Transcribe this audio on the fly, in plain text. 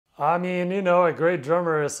I mean, a great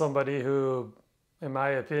drummer is somebody who, in my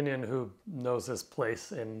opinion, who knows his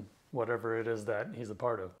place in whatever it is that he's a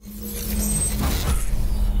part of.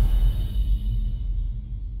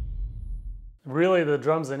 Really, the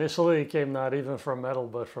drums initially came not even from metal,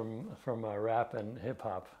 but from rap and hip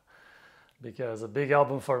hop. Because a big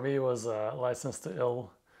album for me was License to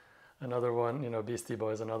Ill. Another one, Beastie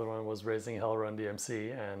Boys. Another one was Raising Hell, Run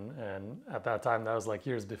DMC, and at that time, that was like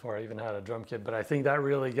years before I even had a drum kit. But I think that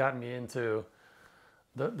really got me into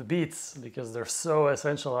the beats because they're so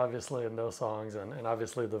essential, obviously, in those songs, and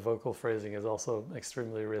obviously the vocal phrasing is also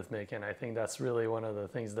extremely rhythmic, and I think that's really one of the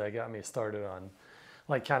things that got me started on,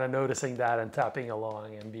 like kind of noticing that and tapping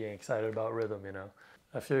along and being excited about rhythm.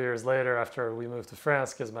 A few years later, after we moved to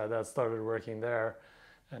France, because my dad started working there,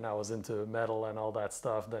 and I was into metal and all that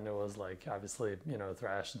stuff, then it was like, obviously,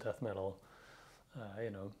 thrash, death metal,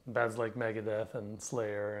 bands like Megadeth and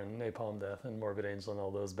Slayer and Napalm Death and Morbid Angel and all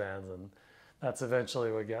those bands. And that's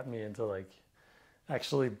eventually what got me into like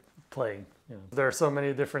actually playing. There are so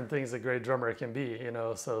many different things a great drummer can be,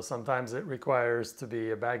 so sometimes it requires to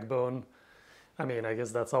be a backbone. I mean, I guess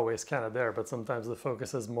that's always kind of there, but sometimes the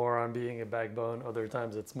focus is more on being a backbone. Other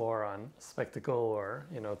times it's more on spectacle or,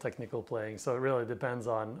 technical playing. So it really depends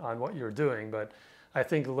on what you're doing. But I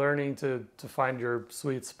think learning to find your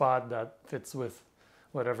sweet spot that fits with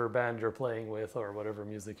whatever band you're playing with or whatever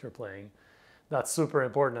music you're playing, that's super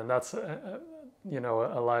important. And that's, a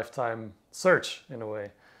lifetime search in a way.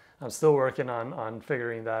 I'm still working on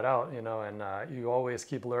figuring that out, and you always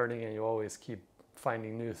keep learning and you always keep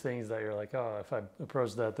finding new things that you're like, oh, if I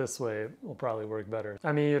approach that this way, it will probably work better.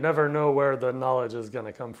 I mean, you never know where the knowledge is going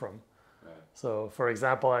to come from. Right. So, for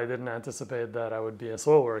example, I didn't anticipate that I would be in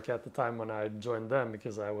Soilwork at the time when I joined them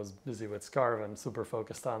because I was busy with Scarve and super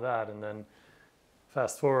focused on that. And then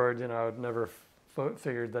fast forward, I would never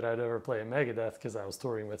figured that I'd ever play in Megadeth because I was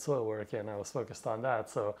touring with Soilwork and I was focused on that.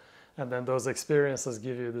 So, and then those experiences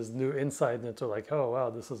give you this new insight into like, oh,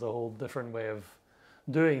 wow, this is a whole different way of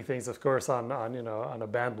doing things, of course, on a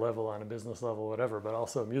band level, on a business level, whatever, but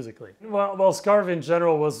also musically. Well, Scarve in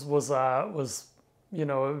general was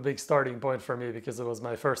a big starting point for me because it was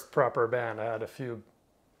my first proper band. I had a few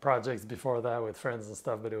projects before that with friends and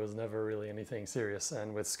stuff, but it was never really anything serious.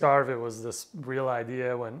 And with Scarve, it was this real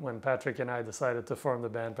idea when Patrick and I decided to form the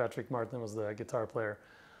band. Patrick Martin was the guitar player.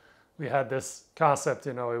 We had this concept,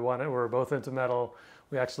 we were both into metal.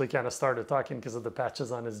 We actually kind of started talking because of the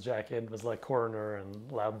patches on his jacket. It was like Coroner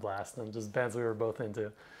and Loud Blast and just bands we were both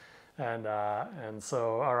into. And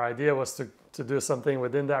so our idea was to do something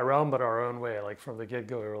within that realm, but our own way. Like from the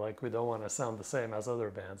get-go, we were like, we don't want to sound the same as other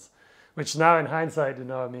bands. Which now in hindsight, he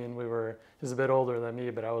was a bit older than me,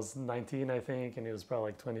 but I was 19, I think, and he was probably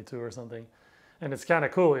like 22 or something. And it's kind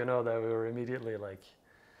of cool, that we were immediately like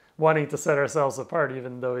wanting to set ourselves apart,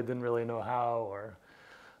 even though we didn't really know how or...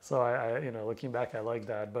 So I looking back, I like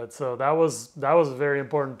that. But so that was a very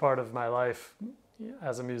important part of my life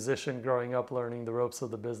as a musician growing up, learning the ropes of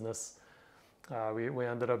the business. We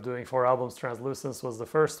ended up doing 4 albums. Translucence was the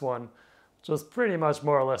first one, which was pretty much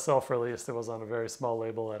more or less self-released. It was on a very small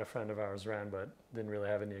label that a friend of ours ran, but didn't really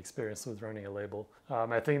have any experience with running a label.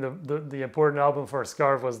 I think the important album for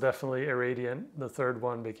Scarve was definitely Irradiant, the third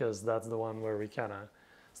one, because that's the one where we kind of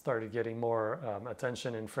started getting more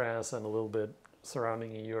attention in France and a little bit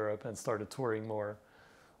surrounding in Europe and started touring more,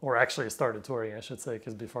 or actually started touring, I should say,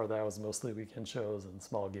 because before that was mostly weekend shows and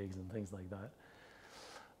small gigs and things like that.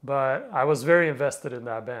 But I was very invested in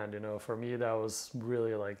that band, for me that was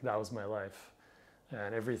really like, that was my life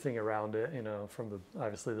and everything around it, from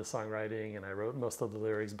obviously the songwriting, and I wrote most of the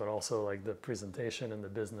lyrics, but also like the presentation and the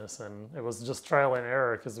business, and it was just trial and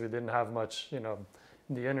error because we didn't have much,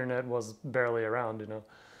 the internet was barely around,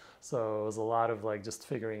 so it was a lot of like just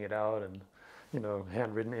figuring it out and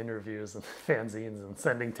handwritten interviews and fanzines and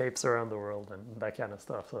sending tapes around the world and that kind of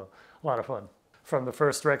stuff. So a lot of fun. From the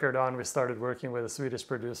first record on, we started working with a Swedish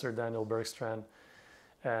producer, Daniel Bergstrand.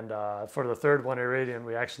 And for the third one, Irradiant,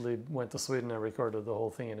 we actually went to Sweden and recorded the whole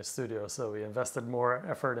thing in a studio. So we invested more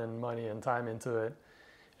effort and money and time into it.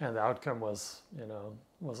 And the outcome was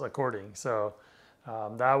according. So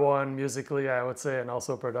that one musically, I would say, and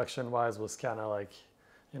also production-wise was kind of like,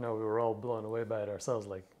 we were all blown away by it ourselves,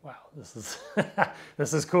 like, wow, this is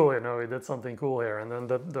this is cool, we did something cool here. And then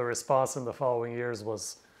the response in the following years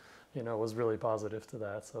was really positive to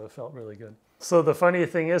that, so it felt really good. So the funny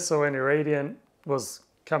thing is, so when Irradiant was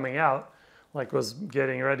coming out, like was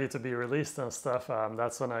getting ready to be released and stuff,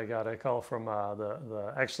 that's when I got a call from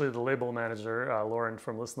actually the label manager, Lauren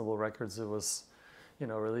from Listenable Records, who was,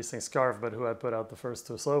 releasing Scarve, but who had put out the first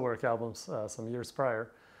 2 Soilwork albums some years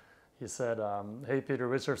prior. he said, hey, Peter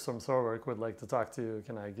Richards from Soilwork would like to talk to you.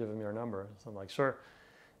 Can I give him your number? So I'm like, sure.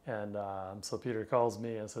 And so Peter calls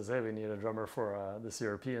me and says, hey, we need a drummer for this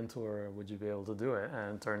European tour. Would you be able to do it?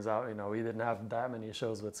 And it turns out, you know, we didn't have that many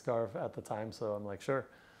shows with Scarve at the time. So I'm like, sure.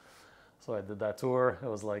 So I did that tour. It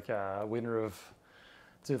was like winter of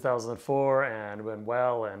 2004 and went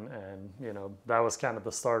well. And you know, that was kind of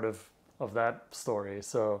the start of that story.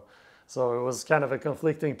 So it was kind of a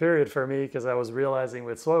conflicting period for me because I was realizing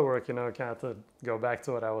with Soilwork, you know, kind of to go back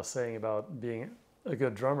to what I was saying about being a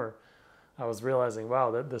good drummer. I was realizing,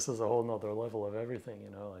 wow, that this is a whole nother level of everything, you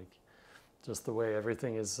know, like just the way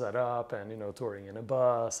everything is set up and, you know, touring in a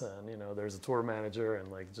bus and, you know, there's a tour manager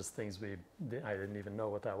and like just things I didn't even know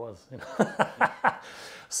what that was, you know.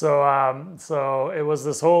 So it was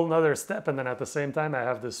this whole nother step. And then at the same time, I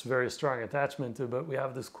have this very strong attachment to, but we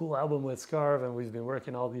have this cool album with Scarve and we've been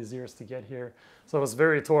working all these years to get here. So I was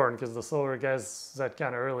very torn because the Soilwork guys said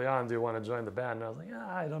kind of early on, do you want to join the band? And I was like, yeah,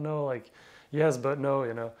 I don't know, like, yes, but no,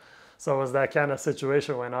 you know. So it was that kind of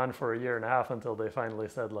situation went on for a year and a half until they finally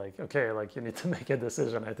said like, okay, like you need to make a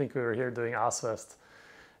decision. I think we were here doing Ozfest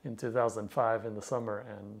in 2005 in the summer.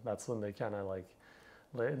 And that's when they kind of like,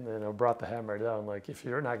 you know, brought the hammer down. Like, if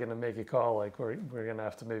you're not going to make a call, like we're going to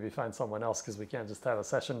have to maybe find someone else because we can't just have a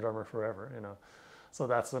session drummer forever, you know? So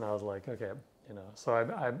that's when I was like, okay, you know, so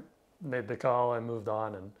I made the call, I moved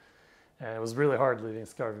on and it was really hard leaving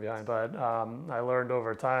Scarve behind, but I learned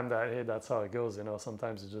over time that, hey, that's how it goes. You know,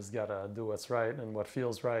 sometimes you just gotta do what's right and what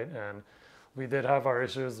feels right. And we did have our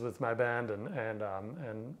issues with my band,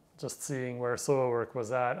 and just seeing where Soilwork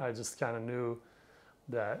was at, I just kind of knew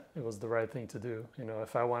that it was the right thing to do. You know,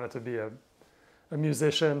 if I wanted to be a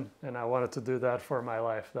musician and I wanted to do that for my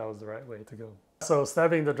life, that was the right way to go. So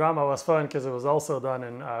stabbing the drama was fun because it was also done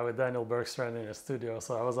with Daniel Bergstrand in his studio.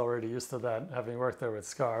 So I was already used to that, having worked there with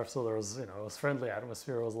Scarve. So there was, you know, it was friendly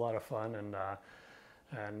atmosphere. It was a lot of fun.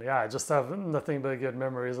 And yeah, I just have nothing but good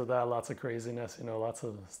memories of that. Lots of craziness, you know, lots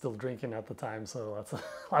of still drinking at the time. So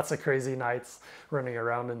lots of crazy nights running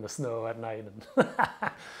around in the snow at night and,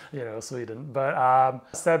 you know, Sweden. But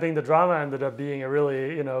Stabbing the Drama ended up being a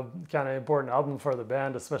really, you know, kind of important album for the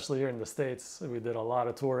band, especially here in the States. We did a lot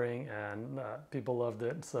of touring and people loved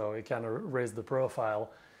it. So it kind of raised the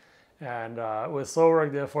profile. And with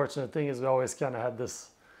Soilwork, the unfortunate thing is we always kind of had this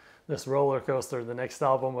roller coaster. The next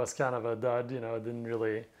album was kind of a dud, you know, it didn't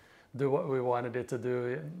really do what we wanted it to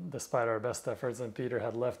do despite our best efforts, and Peter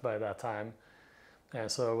had left by that time. And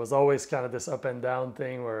so it was always kind of this up and down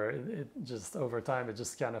thing where it just over time, it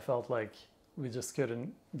just kind of felt like we just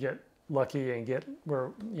couldn't get lucky and get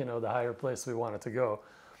where, you know, the higher place we wanted to go.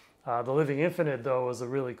 The Living Infinite though was a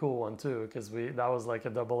really cool one too, because that was like a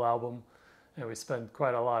double album and we spent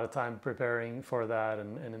quite a lot of time preparing for that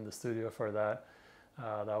and in the studio for that.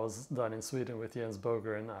 That was done in Sweden with Jens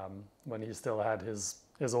Bogren when he still had his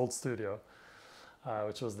old studio,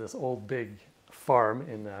 which was this old big farm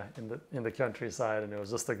in the countryside, and it was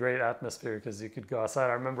just a great atmosphere because you could go outside.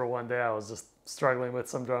 I remember one day I was just struggling with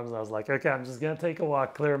some drums and I was like, okay, I'm just gonna take a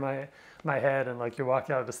walk, clear my head, and like you walk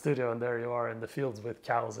out of the studio and there you are in the fields with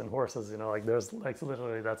cows and horses, you know, like there's like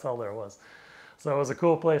literally that's all there was. So it was a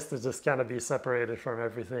cool place to just kind of be separated from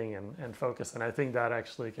everything and focus. And I think that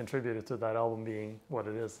actually contributed to that album being what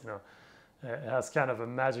it is. You know, it has kind of a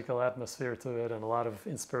magical atmosphere to it and a lot of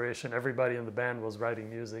inspiration. Everybody in the band was writing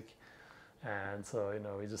music. And so, you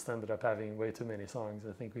know, we just ended up having way too many songs.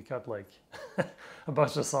 I think we cut like a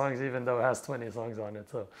bunch of songs, even though it has 20 songs on it.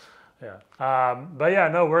 So, yeah. But yeah,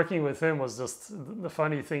 no, working with him was just, the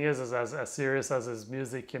funny thing is as serious as his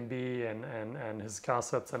music can be and his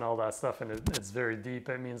concepts and all that stuff, and it's very deep,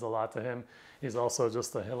 it means a lot to him. He's also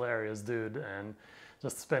just a hilarious dude, and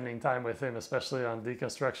just spending time with him, especially on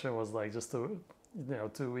Deconstruction, was like just you know,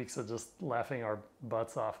 2 weeks of just laughing our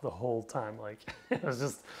butts off the whole time. Like it was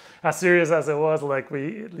just as serious as it was, like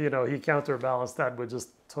you know, he counterbalanced that with just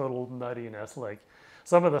total nuttiness. Like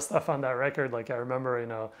some of the stuff on that record, like I remember, you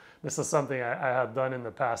know, this is something I had done in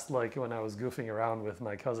the past, like when I was goofing around with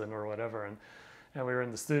my cousin or whatever, and we were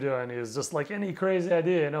in the studio and he was just like, any crazy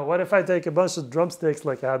idea, you know, what if I take a bunch of drumsticks,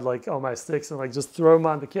 like I had like all my sticks and like just throw them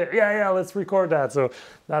on the kit. Yeah, let's record that. So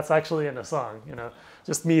that's actually in a song, you know,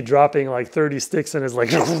 just me dropping like 30 sticks and it's like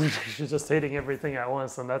just hitting everything at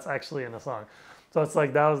once, and that's actually in a song. So it's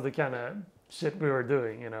like that was the kind of shit we were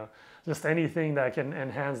doing, you know, just anything that can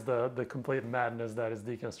enhance the complete madness that is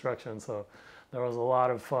Deconstruction. So there was a lot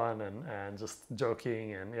of fun and just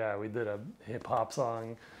joking, and yeah, we did a hip hop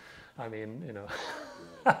song. I mean, you know,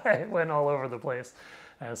 it went all over the place.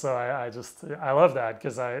 And so I love that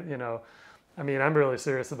because you know, I mean, I'm really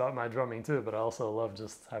serious about my drumming too, but I also love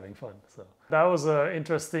just having fun. So that was an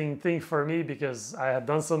interesting thing for me because I had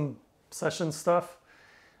done some session stuff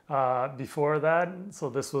before that. So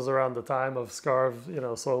this was around the time of Scarve,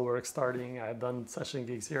 Soilwork starting. I had done session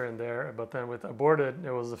gigs here and there, but then with Aborted,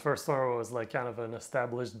 it was the first one where it was like kind of an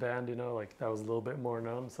established band, like that was a little bit more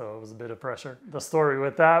known, so it was a bit of pressure. The story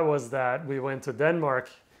with that was that we went to Denmark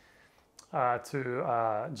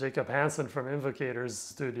to Jacob Hansen from Invocator's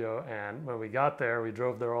studio, and when we got there, we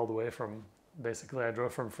drove there all the way from, basically I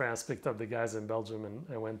drove from France, picked up the guys in Belgium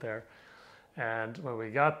and went there. And when we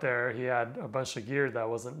got there, he had a bunch of gear that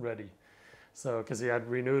wasn't ready. So, because he had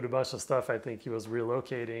renewed a bunch of stuff, I think he was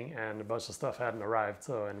relocating, and a bunch of stuff hadn't arrived.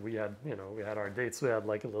 So, and we had, we had our dates. We had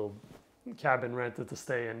like a little cabin rented to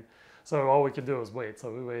stay in. So all we could do was wait.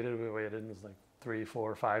 So we waited, and it was like 3,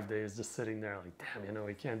 4, 5 days just sitting there like, damn,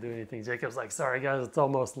 we can't do anything. Jacob's like, sorry guys, it's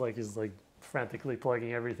almost like he's like frantically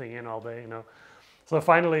plugging everything in all day, So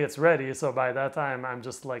finally it's ready. So by that time, I'm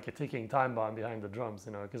just like a ticking time bomb behind the drums,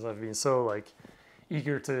 because I've been so like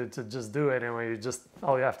eager to just do it. And when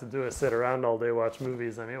all you have to do is sit around all day, watch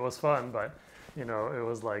movies. I mean, it was fun, but it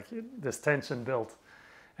was like this tension built.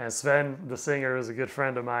 And Sven, the singer, is a good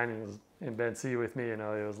friend of mine. He was in Band C with me,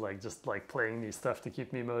 He was like just like playing me stuff to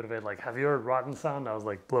keep me motivated. Like, have you heard Rotten Sound? I was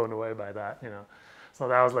like blown away by that, So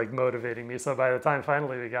that was like motivating me. So by the time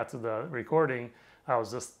finally we got to the recording, I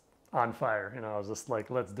was just on fire, I was just like,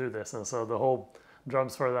 let's do this. And so the whole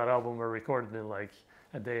drums for that album were recorded in like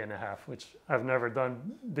a day and a half, which I've never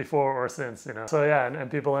done before or since, So yeah, and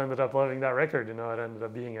people ended up loving that record, It ended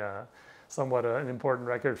up being somewhat an important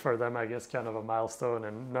record for them, I guess, kind of a milestone,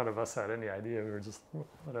 and none of us had any idea. We were just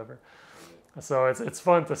whatever. So it's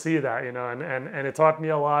fun to see that, and it taught me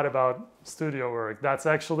a lot about studio work. That's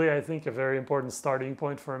actually, I think, a very important starting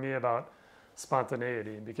point for me about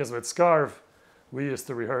spontaneity, because with Scarve, we used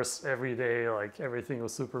to rehearse every day, like everything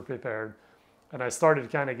was super prepared. And I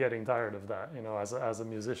started kind of getting tired of that, as a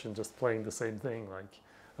musician, just playing the same thing. Like,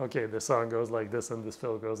 okay, this song goes like this and this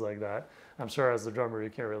fill goes like that. I'm sure as a drummer, you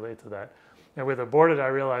can relate to that. And with Aborted, I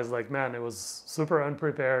realized like, man, it was super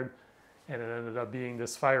unprepared. And it ended up being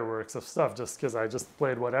this fireworks of stuff just because I just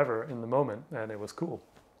played whatever in the moment and it was cool.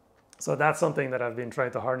 So that's something that I've been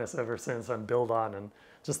trying to harness ever since and build on. And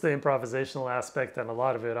just the improvisational aspect, and a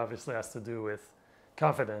lot of it obviously has to do with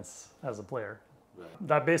confidence as a player. Right.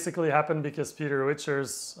 That basically happened because Peter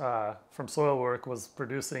Witchers from Soilwork was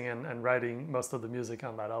producing and writing most of the music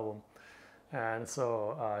on that album. And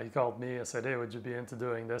so he called me and said, hey, would you be into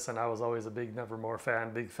doing this? And I was always a big Nevermore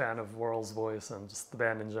fan, big fan of Worrell's voice and just the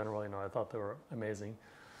band in general. I thought they were amazing.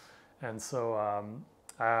 And so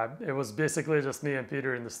it was basically just me and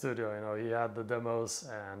Peter in the studio. He had the demos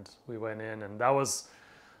and we went in, and that was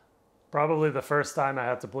probably the first time I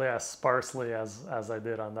had to play as sparsely as I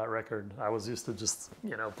did on that record. I was used to just,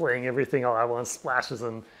 playing everything all at once, splashes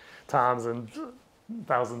and toms and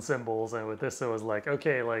 1,000 cymbals. And with this, it was like,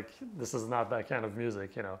 okay, like this is not that kind of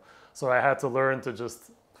music, So I had to learn to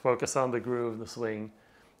just focus on the groove, the swing,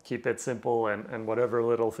 keep it simple, and whatever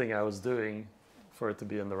little thing I was doing for it to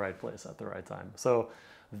be in the right place at the right time. So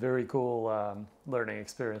very cool learning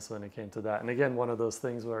experience when it came to that. And again, one of those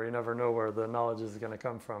things where you never know where the knowledge is going to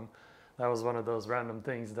come from. That was one of those random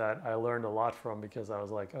things that I learned a lot from, because I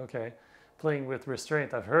was like, okay, playing with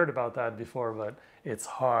restraint, I've heard about that before, but it's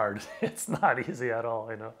hard. It's not easy at all,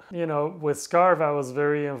 With Scarve, I was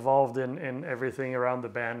very involved in everything around the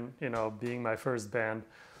band, being my first band.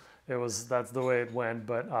 That's the way it went.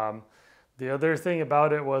 But the other thing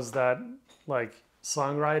about it was that, like,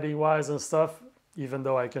 songwriting-wise and stuff, even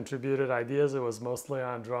though I contributed ideas, it was mostly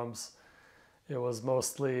on drums. It was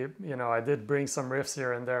mostly, I did bring some riffs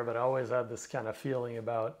here and there, but I always had this kind of feeling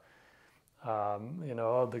about,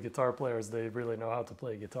 the guitar players, they really know how to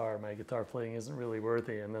play guitar. My guitar playing isn't really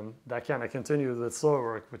worthy. And then that kind of continued with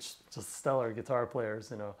Soilwork, which just stellar guitar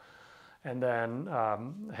players, And then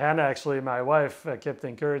Hannah, actually, my wife, kept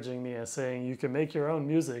encouraging me and saying, you can make your own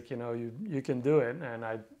music, you can do it. And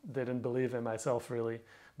I didn't believe in myself really,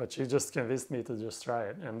 but she just convinced me to just try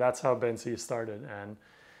it. And that's how Band C started.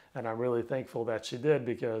 And I'm really thankful that she did,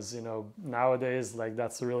 because, nowadays, like,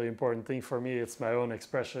 that's a really important thing for me. It's my own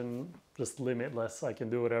expression, just limitless. I can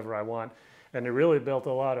do whatever I want. And it really built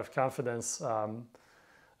a lot of confidence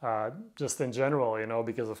just in general,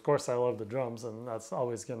 because of course I love the drums, and that's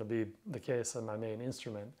always going to be the case in my main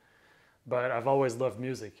instrument. But I've always loved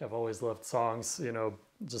music. I've always loved songs,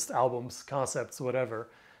 just albums, concepts, whatever.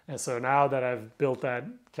 And so now that I've built that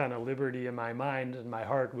kind of liberty in my mind and my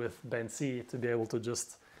heart with Band C, to be able to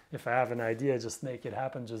just, if I have an idea, just make it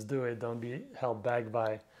happen, just do it. Don't be held back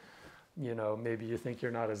by, maybe you think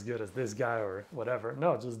you're not as good as this guy or whatever.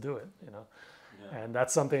 No, just do it, Yeah. And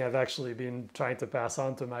that's something I've actually been trying to pass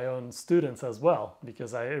on to my own students as well,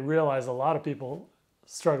 because I realize a lot of people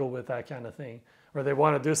struggle with that kind of thing, or they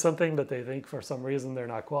want to do something, but they think for some reason they're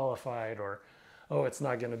not qualified, or, oh, it's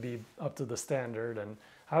not going to be up to the standard. And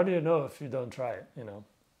how do you know if you don't try it? You know,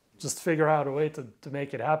 just figure out a way to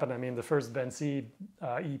make it happen. I mean, the first Ben C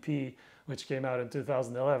EP, which came out in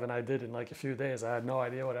 2011, I did in like a few days. I had no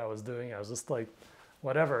idea what I was doing. I was just like,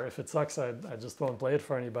 whatever, if it sucks, I just won't play it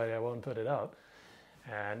for anybody. I won't put it out.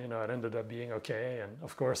 And, you know, it ended up being okay. And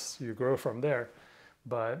of course, you grow from there.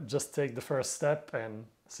 But just take the first step and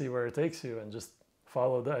see where it takes you and just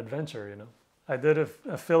follow the adventure, you know. I did a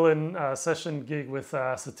fill-in session gig with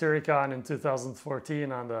Satyricon in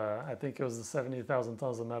 2014 on I think it was the 70,000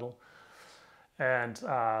 Tons of Metal. And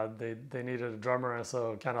they needed a drummer, and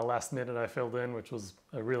so kind of last minute I filled in, which was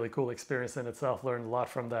a really cool experience in itself. Learned a lot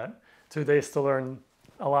from that. 2 days to learn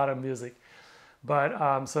a lot of music.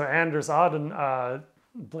 But so Anders Odden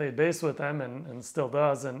played bass with them and still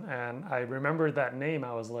does. And I remembered that name.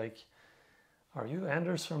 I was like, are you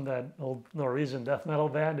Anders from that old Norwegian death metal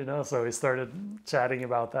band? You know, so we started chatting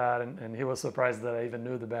about that, and he was surprised that I even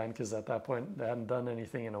knew the band, because at that point they hadn't done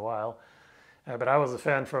anything in a while. But I was a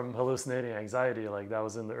fan from Hallucinating Anxiety. Like, that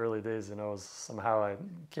was in the early days, you know. Somehow I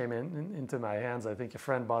came into my hands. I think a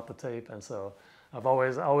friend bought the tape, and so I've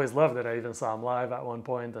always loved it. I even saw him live at one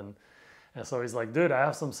point, and so he's like, dude, I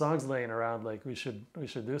have some songs laying around, like we should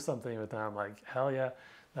do something with them. I'm like, hell yeah.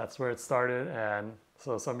 That's where it started. And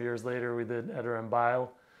so some years later we did Eder and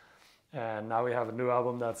Bile, and now we have a new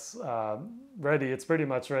album that's ready. It's pretty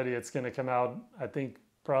much ready. It's going to come out, I think,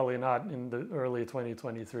 probably not in the early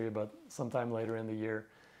 2023, but sometime later in the year.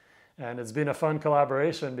 And it's been a fun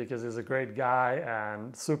collaboration because he's a great guy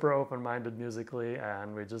and super open-minded musically,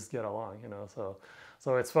 and we just get along, you know.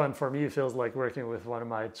 So it's fun for me. It feels like working with one of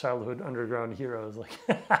my childhood underground heroes, like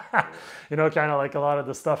you know, kind of like a lot of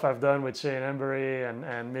the stuff I've done with Shane Embury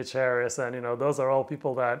and Mitch Harris, and you know, those are all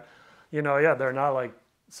people that, you know, yeah, they're not like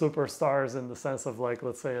superstars in the sense of like,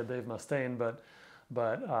 let's say, a Dave Mustaine,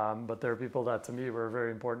 but they're people that to me were very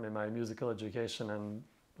important in my musical education, and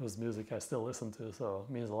it was music I still listen to, so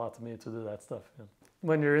it means a lot to me to do that stuff. Yeah.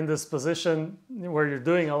 When you're in this position where you're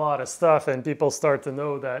doing a lot of stuff and people start to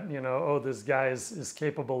know that, you know, oh, this guy is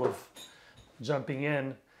capable of jumping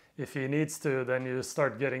in if he needs to, then you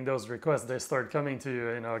start getting those requests. They start coming to you,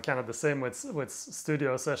 you know, kind of the same with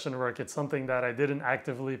studio session work. It's something that I didn't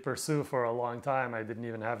actively pursue for a long time. I didn't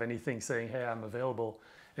even have anything saying, hey, I'm available.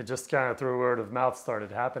 It just kind of through word of mouth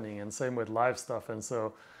started happening, and same with live stuff. And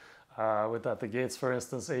so with At the Gates, for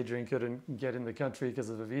instance, Adrian couldn't get in the country because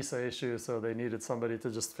of a visa issue, so they needed somebody to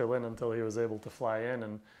just fill in until he was able to fly in.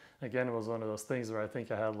 And again, it was one of those things where I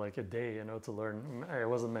think I had like a day, you know, to learn. It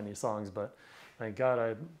wasn't many songs, but thank God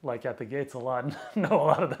I like At the Gates a lot and know a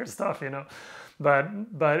lot of their stuff, you know. But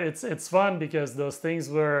it's fun because those things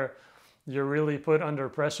where you're really put under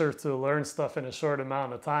pressure to learn stuff in a short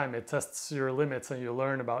amount of time, it tests your limits and you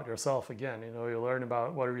learn about yourself again. You know, you learn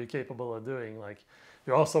about what are you capable of doing. Like,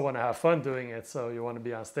 you also want to have fun doing it, so you want to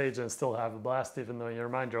be on stage and still have a blast, even though in your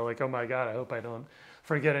mind you're like, oh my God, I hope I don't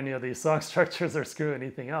forget any of these song structures or screw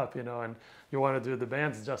anything up, you know. And you want to do the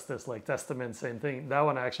band's justice, like Testament, same thing. That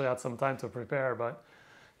one I actually had some time to prepare, but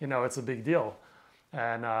you know, it's a big deal.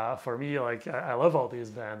 And for me, like, I love all these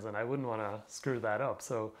bands and I wouldn't want to screw that up.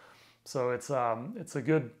 So it's a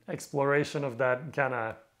good exploration of that kind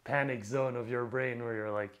of panic zone of your brain where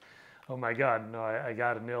you're like, oh my God, no, I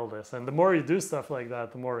got to nail this. And the more you do stuff like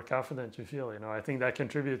that, the more confident you feel, you know. I think that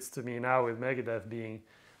contributes to me now with Megadeth being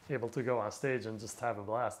able to go on stage and just have a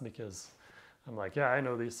blast, because I'm like, yeah, I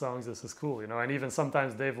know these songs, this is cool, you know. And even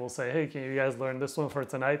sometimes Dave will say, hey, can you guys learn this one for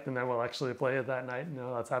tonight? And then we'll actually play it that night. You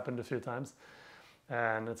know, that's happened a few times.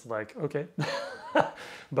 And it's like, okay.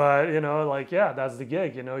 But, you know, like, yeah, that's the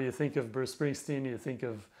gig. You know, you think of Bruce Springsteen, you think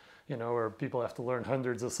of, you know, where people have to learn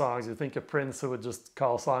hundreds of songs. You think of Prince, who would just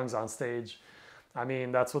call songs on stage. I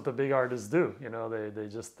mean, that's what the big artists do. You know,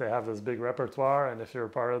 they have this big repertoire, and if you're a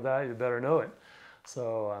part of that, you better know it.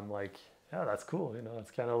 So I'm like, yeah, that's cool. You know,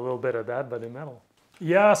 it's kind of a little bit of that, but in metal.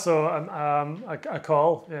 Yeah, so a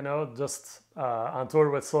call, you know, just on tour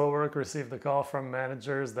with Soilwork, received a call from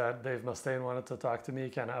managers that Dave Mustaine wanted to talk to me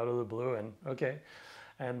kind of out of the blue, and okay.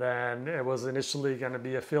 And then it was initially going to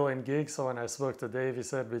be a fill-in gig. So when I spoke to Dave, he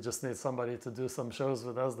said, we just need somebody to do some shows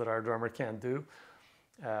with us that our drummer can't do.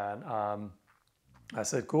 And I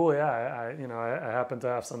said, cool, yeah. I happened to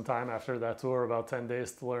have some time after that tour, about 10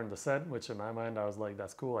 days to learn the set, which in my mind, I was like,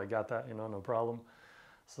 that's cool. I got that, you know, no problem.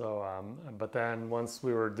 So, but then once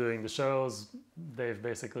we were doing the shows, Dave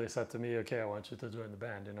basically said to me, okay, I want you to join the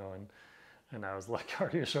band, you know, and I was like,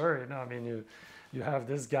 are you sure? You know, I mean, you have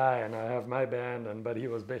this guy and I have my band, but he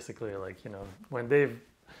was basically like, you know, when Dave,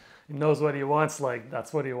 he knows what he wants, like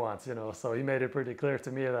that's what he wants, you know. So he made it pretty clear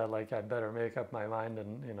to me that like I'd better make up my mind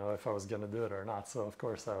and, you know, if I was gonna do it or not. So of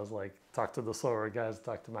course I was like, talk to the Soilwork guys,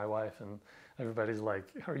 talk to my wife, and everybody's like,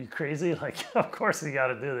 are you crazy? Like, of course we got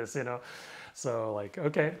to do this, you know. So like,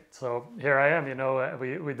 okay, so here I am, you know.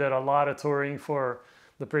 We did a lot of touring for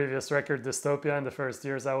the previous record, Dystopia, in the first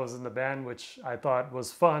years I was in the band, which I thought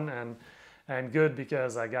was fun and good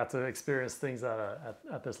because I got to experience things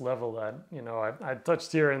at this level that, you know, I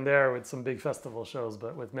touched here and there with some big festival shows,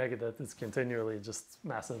 but with Megadeth it's continually just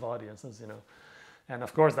massive audiences, you know. And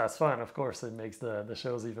of course that's fun. Of course it makes the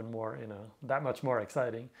shows even more, you know, that much more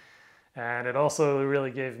exciting. And it also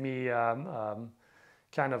really gave me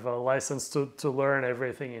kind of a license to learn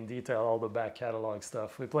everything in detail, all the back catalog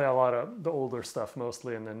stuff. We play a lot of the older stuff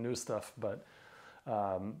mostly and then new stuff, but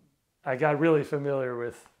I got really familiar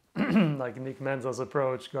with like Nick Menza's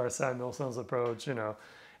approach, Gar Samuelson's approach, you know,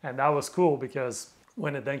 and that was cool because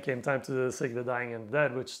when it then came time to Sick, the Dying and the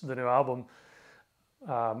Dead, which the new album,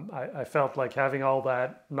 I felt like having all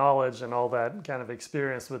that knowledge and all that kind of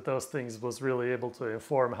experience with those things was really able to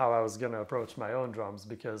inform how I was going to approach my own drums,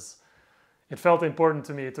 because it felt important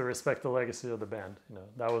to me to respect the legacy of the band. You know,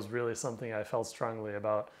 that was really something I felt strongly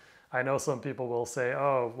about. I know some people will say,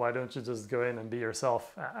 oh, why don't you just go in and be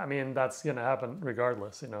yourself? I mean, that's going to happen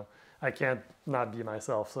regardless, you know. I can't not be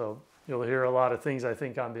myself. So you'll hear a lot of things, I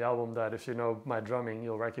think, on the album that if you know my drumming,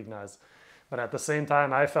 you'll recognize. But at the same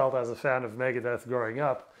time, I felt as a fan of Megadeth growing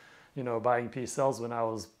up, you know, buying Peace Sells when I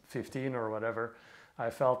was 15 or whatever, I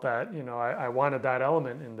felt that, you know, I wanted that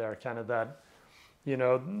element in there, kind of that, you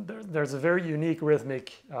know, there's a very unique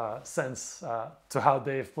rhythmic sense to how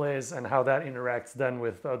Dave plays and how that interacts then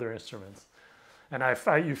with other instruments. And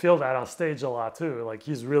you feel that on stage a lot too. Like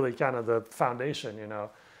he's really kind of the foundation, you know.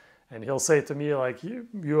 And he'll say to me, like,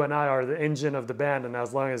 you and I are the engine of the band, and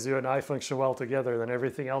as long as you and I function well together, then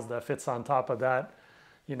everything else that fits on top of that,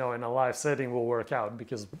 you know, in a live setting will work out,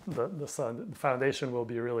 because the foundation will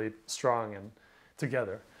be really strong and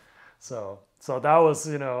together. So that was,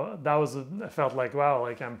 you know, I felt like, wow,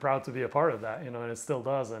 like I'm proud to be a part of that, you know, and it still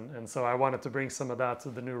does. And so I wanted to bring some of that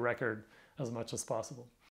to the new record as much as possible.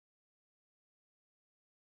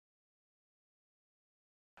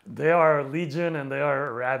 They are legion and they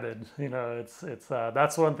are rabid, you know. It's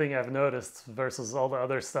that's one thing I've noticed versus all the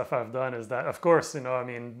other stuff I've done, is that, of course, you know, I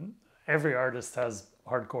mean, every artist has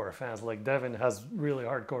hardcore fans. Like Devin has really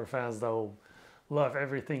hardcore fans that will love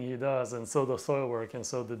everything he does, and so does Soilwork, and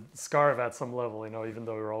so did Scarve at some level, you know, even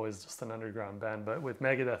though we're always just an underground band. But with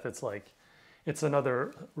Megadeth, it's like, it's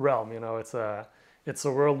another realm, you know. It's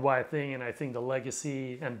a worldwide thing, and I think the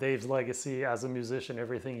legacy and Dave's legacy as a musician,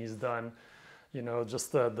 everything he's done, you know,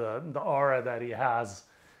 just the aura that he has,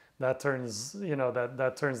 that turns, you know,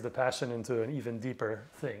 that turns the passion into an even deeper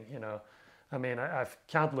thing, you know. I mean, I've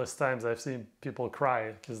countless times I've seen people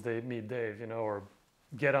cry because they meet Dave, you know, or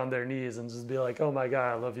get on their knees and just be like, oh my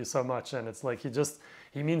God, I love you so much. And it's like,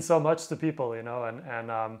 he means so much to people, you know,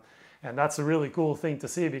 and that's a really cool thing to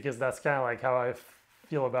see, because that's kind of like how I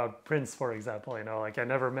feel about Prince, for example, you know. Like I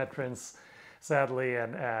never met Prince, sadly,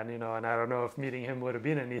 and you know, and I don't know if meeting him would have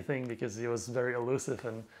been anything, because he was very elusive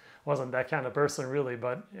and wasn't that kind of person really,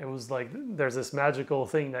 but it was like there's this magical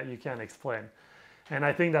thing that you can't explain. And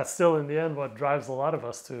I think that's still in the end what drives a lot of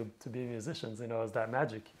us to be musicians, you know, is that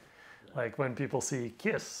magic. Like when people see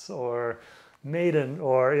Kiss or Maiden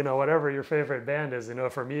or, you know, whatever your favorite band is, you know,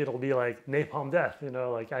 for me it'll be like Napalm Death, you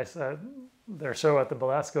know. Like I said, their show at the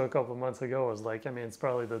Belasco a couple of months ago was like, I mean, it's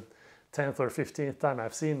probably the 10th or 15th time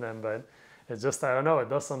I've seen them, but it's just, I don't know, it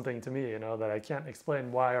does something to me, you know, that I can't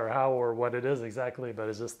explain why or how or what it is exactly, but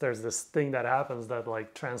it's just, there's this thing that happens that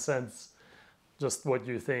like transcends just what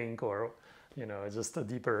you think, or, you know, it's just a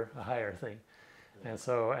higher thing. And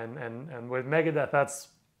so, and with Megadeth, that's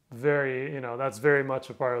very, you know, that's very much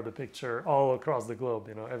a part of the picture all across the globe,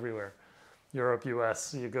 you know, everywhere. Europe,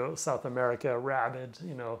 US, you go South America, rabid,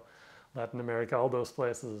 you know, Latin America, all those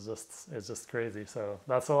places, it's just crazy. So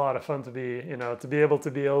that's a lot of fun to be, you know, to be able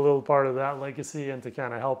to be a little part of that legacy and to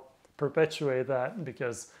kind of help perpetuate that,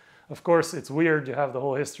 because of course it's weird, you have the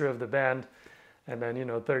whole history of the band and then, you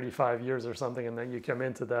know, 35 years or something, and then you come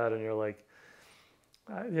into that and you're like,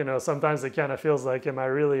 you know, sometimes it kind of feels like, am I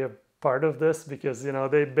really a part of this? Because, you know,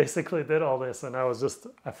 they basically did all this and I was just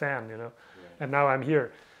a fan, you know, yeah. And now I'm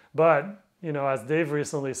here. But, you know, as Dave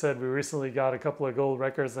recently said, we recently got a couple of gold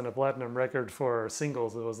records and a platinum record for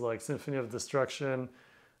singles. It was like Symphony of Destruction,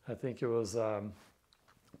 I think it was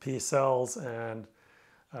Peace Sells, and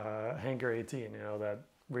Hangar 18, you know, that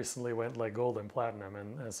recently went like gold and platinum.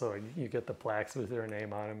 And so you get the plaques with your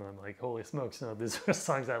name on them. And I'm like, holy smokes, you know, these are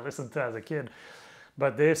songs I listened to as a kid.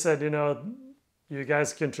 But Dave said, you know, you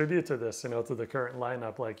guys contribute to this, to the current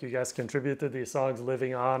lineup. Like, you guys contribute to these songs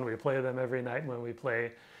living on. We play them every night when we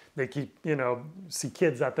play. They keep, see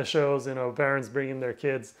kids at the shows, parents bringing their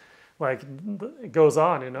kids. Like, it goes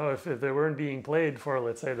on, if they weren't being played for,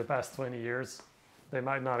 let's say, the past 20 years, they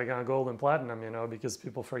might not have gone gold and platinum, because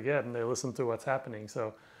people forget and they listen to what's happening.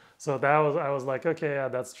 So I was like, okay, yeah,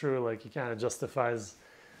 that's true. Like, it kind of justifies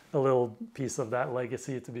a little piece of that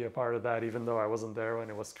legacy to be a part of that, even though I wasn't there when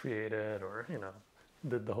it was created or,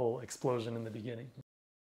 did the whole explosion in the beginning.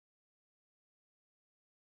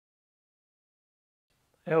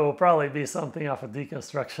 It will probably be something off of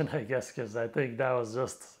Deconstruction, I guess, because I think that was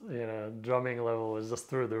just, drumming level was just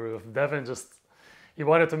through the roof. Devin he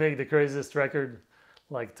wanted to make the craziest record,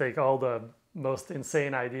 like take all the most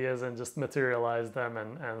insane ideas and just materialize them.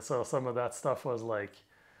 And so some of that stuff was like,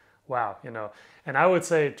 wow, And I would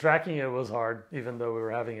say tracking it was hard, even though we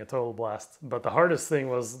were having a total blast. But the hardest thing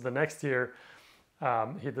was the next year,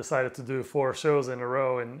 he decided to do 4 shows in a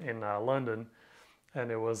row in London. And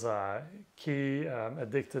it was Key,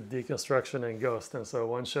 Addicted, Deconstruction, and Ghost. And so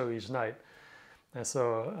 1 show each night. And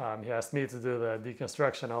so he asked me to do the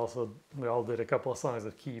Deconstruction. Also, we all did a couple of songs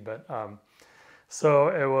of Key. But so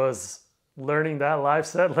it was learning that live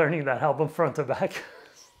set, learning that album front to back.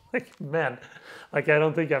 Like, man, like I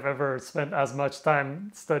don't think I've ever spent as much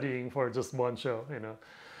time studying for just 1 show,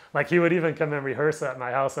 Like, he would even come and rehearse at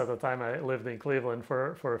my house at the time. I lived in Cleveland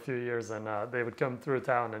for a few years, and they would come through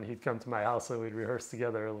town and he'd come to my house and we'd rehearse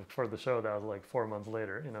together for the show. That was like 4 months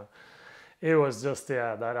later, It was just,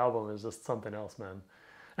 that album is just something else, man.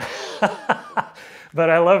 But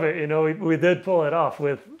I love it, we did pull it off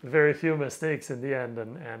with very few mistakes in the end.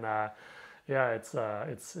 And yeah, it's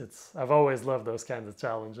I've always loved those kinds of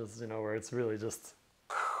challenges, where it's really just,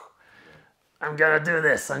 I'm gonna do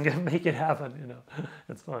this. I'm gonna make it happen.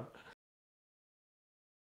 It's fun.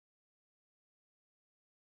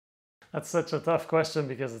 That's such a tough question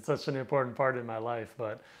because it's such an important part in my life.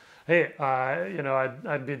 But hey,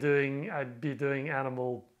 I'd be doing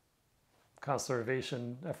animal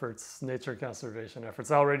conservation efforts, nature conservation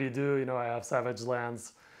efforts. I already do. I have Savage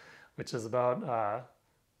Lands, which is about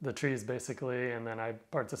the trees basically, and then I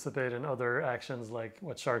participate in other actions like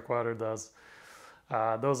what Sharkwater does.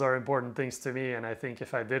 Those are important things to me, and I think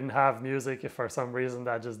if I didn't have music, if for some reason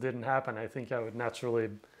that just didn't happen, I think I would naturally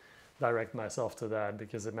direct myself to that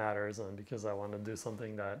because it matters and because I want to do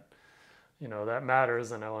something that, that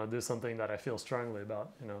matters, and I want to do something that I feel strongly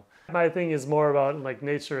about, My thing is more about, like,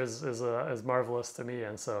 nature is marvelous to me,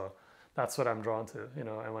 and so that's what I'm drawn to,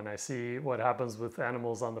 and when I see what happens with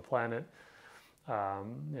animals on the planet,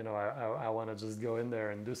 I want to just go in there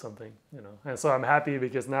and do something, And so I'm happy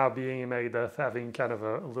because now being in Megadeth, having kind of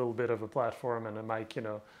a little bit of a platform and a mic,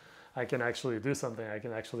 I can actually do something. I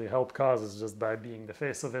can actually help causes just by being the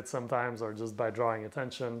face of it sometimes, or just by drawing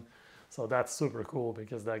attention. So that's super cool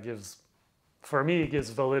because that gives, for me, it gives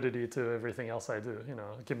validity to everything else I do.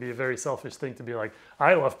 It can be a very selfish thing to be like,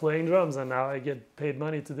 I love playing drums and now I get paid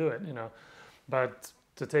money to do it, But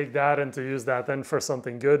to take that and to use that then for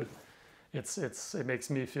something good, it makes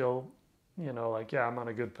me feel, like, yeah, I'm on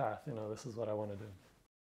a good path. This is what I want to do.